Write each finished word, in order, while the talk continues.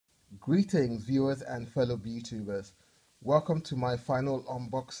Greetings viewers and fellow YouTubers. Welcome to my final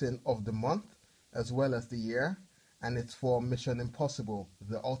unboxing of the month as well as the year, and it's for Mission Impossible,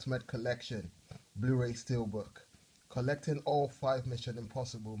 the Ultimate Collection, Blu-ray Steelbook, collecting all 5 Mission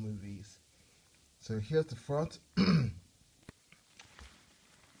Impossible movies. So here's the front, the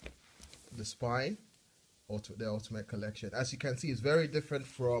spine, the Ultimate Collection. As you can see, it's very different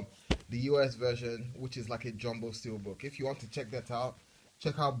from the US version, which is like a jumbo Steelbook. If you want to check that out,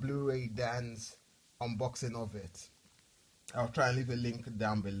 check out Blu-ray Dan's unboxing of it. I'll try and leave a link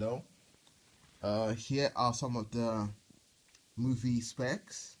down below. Here are some of the movie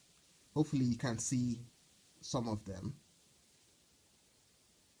specs. Hopefully you can see some of them.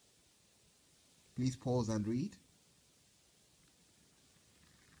 Please pause and read.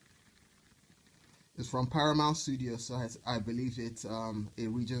 It's from Paramount Studios, so I believe it's a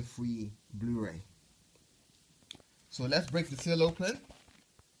region-free Blu-ray. So let's break the seal open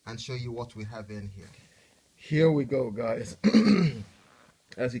and show you what we have in here. Here we go, guys.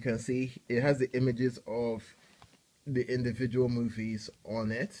 As you can see, it has the images of the individual movies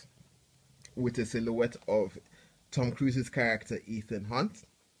on it with a silhouette of Tom Cruise's character Ethan Hunt.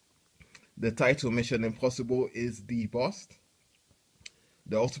 The title Mission Impossible is debossed.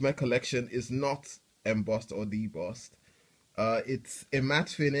 The Ultimate Collection is not embossed or debossed. It's a matte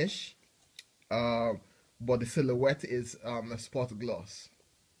finish, but the silhouette is a spot gloss.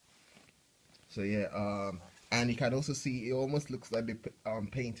 So yeah, and you can also see it almost looks like the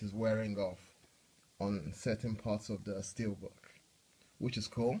paint is wearing off on certain parts of the Steelbook, which is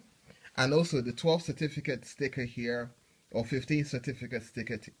cool. And also the 12 certificate sticker here, or 15 certificate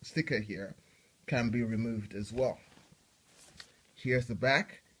sticker here, can be removed as well. Here's the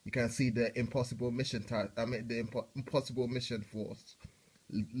back. You can see the Impossible Mission Impossible Mission Force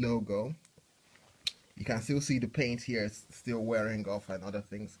logo. You can still see the paint here is still wearing off and other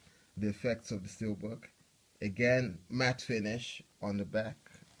things, the effects of the Steelbook. Again, matte finish on the back.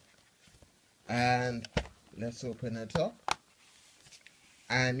 And let's open it up.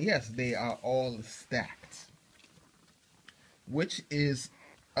 And yes, they are all stacked, which is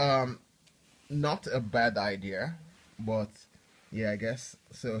not a bad idea, but yeah, I guess.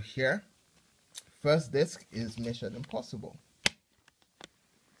 So here, first disc is Mission Impossible.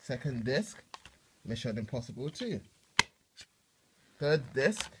 Second disc, Mission Impossible 2. Third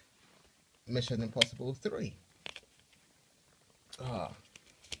disc, Mission Impossible 3.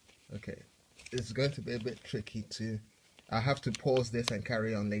 Okay. It's going to be a bit tricky to... I have to pause this and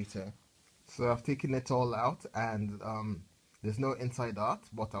carry on later. So I've taken it all out, and there's no inside art,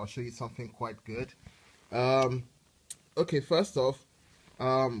 but I'll show you something quite good. Okay, first off,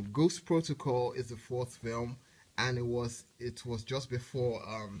 Ghost Protocol is the 4th film, and it was just before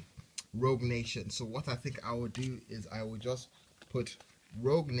Rogue Nation. So what I think I will do is I will just put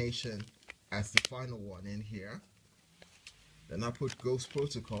Rogue Nation as the final one in here. Then I put Ghost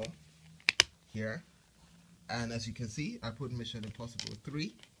Protocol here, and as you can see, I put Mission Impossible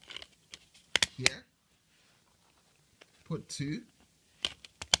 3 here, put 2,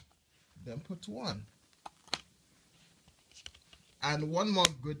 then put 1. And one more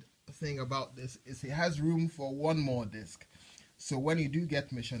good thing about this is it has room for one more disc. So when you do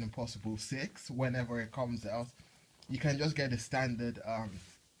get Mission Impossible 6, whenever it comes out, you can just get the standard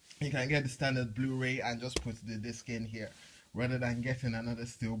Blu-ray and just put the disc in here, rather than getting another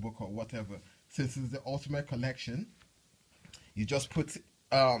Steelbook or whatever. Since it's the Ultimate Collection, you just put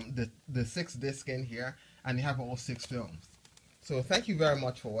the 6 disc in here, and you have all 6 films. So thank you very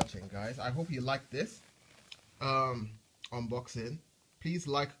much for watching, guys. I hope you liked this unboxing. Please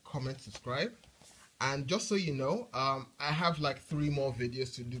like, comment, subscribe, and just so you know, I have like 3 more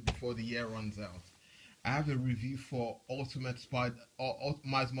videos to do before the year runs out. I have a review for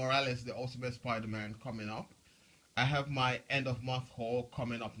Miles Morales, the Ultimate Spider-Man, coming up. I have my end of month haul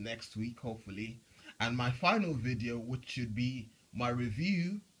coming up next week, hopefully, and my final video, which should be my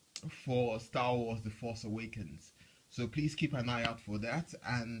review for Star Wars: The Force Awakens. So please keep an eye out for that,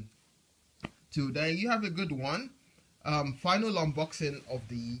 and till then, you have a good one. Final unboxing of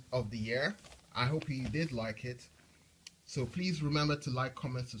the year. I hope you did like it. So please remember to like,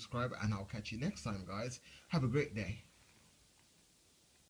 comment, subscribe, and I'll catch you next time, guys. Have a great day.